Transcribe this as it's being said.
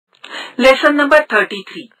Lesson number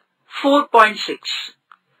 33, 4.6.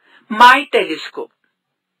 My telescope.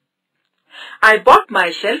 I bought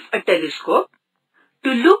myself a telescope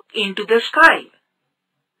to look into the sky,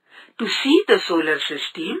 to see the solar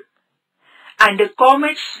system and the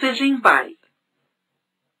comets whizzing by.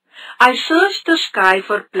 I searched the sky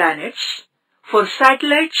for planets, for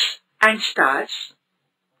satellites and stars.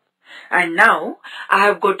 And now I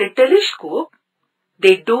have got a telescope.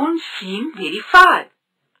 They don't seem very far.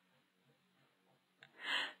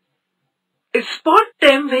 I spot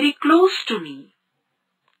them very close to me.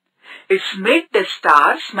 It's made the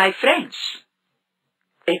stars my friends.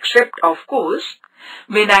 Except, of course,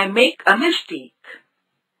 when I make a mistake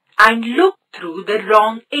and look through the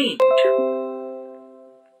wrong end.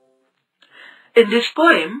 In this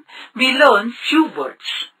poem, we learn few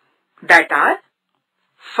words that are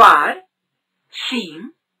far,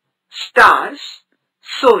 seem, stars,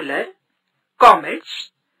 solar,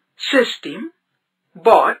 comets, system,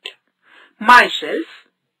 bought, myself,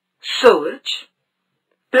 search,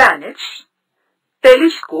 planets,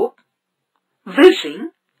 telescope, whizzing,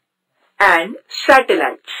 and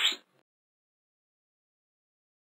satellites.